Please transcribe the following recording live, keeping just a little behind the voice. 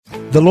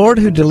The Lord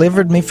who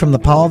delivered me from the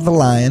paw of the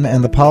lion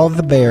and the paw of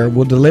the bear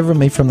will deliver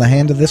me from the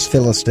hand of this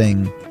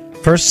Philistine.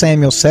 1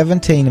 Samuel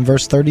 17 and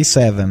verse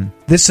 37.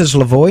 This is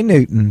Lavoy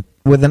Newton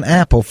with an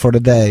apple for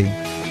today.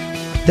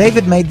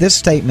 David made this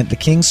statement to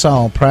King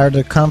Saul prior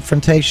to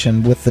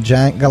confrontation with the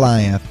giant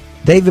Goliath.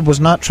 David was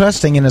not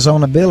trusting in his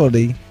own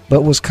ability,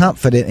 but was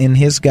confident in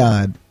his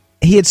God.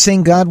 He had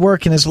seen God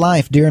work in his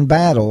life during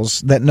battles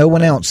that no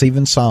one else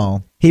even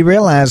saw. He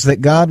realized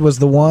that God was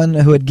the one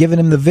who had given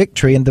him the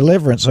victory and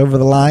deliverance over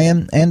the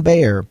lion and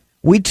bear.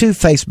 We too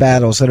face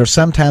battles that are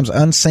sometimes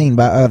unseen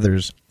by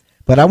others.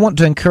 But I want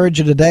to encourage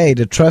you today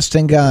to trust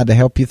in God to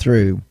help you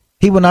through.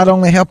 He will not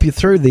only help you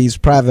through these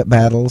private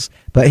battles,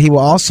 but He will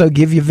also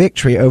give you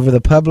victory over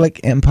the public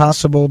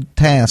impossible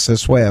tasks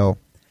as well.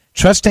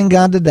 Trust in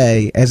God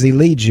today as He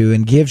leads you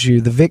and gives you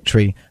the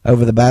victory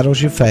over the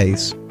battles you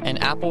face. An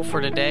Apple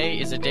for Today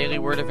is a daily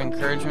word of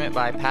encouragement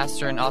by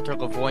pastor and author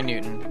Lavoy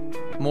Newton.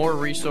 More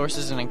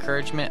resources and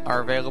encouragement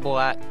are available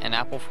at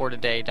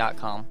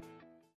anapplefortoday.com.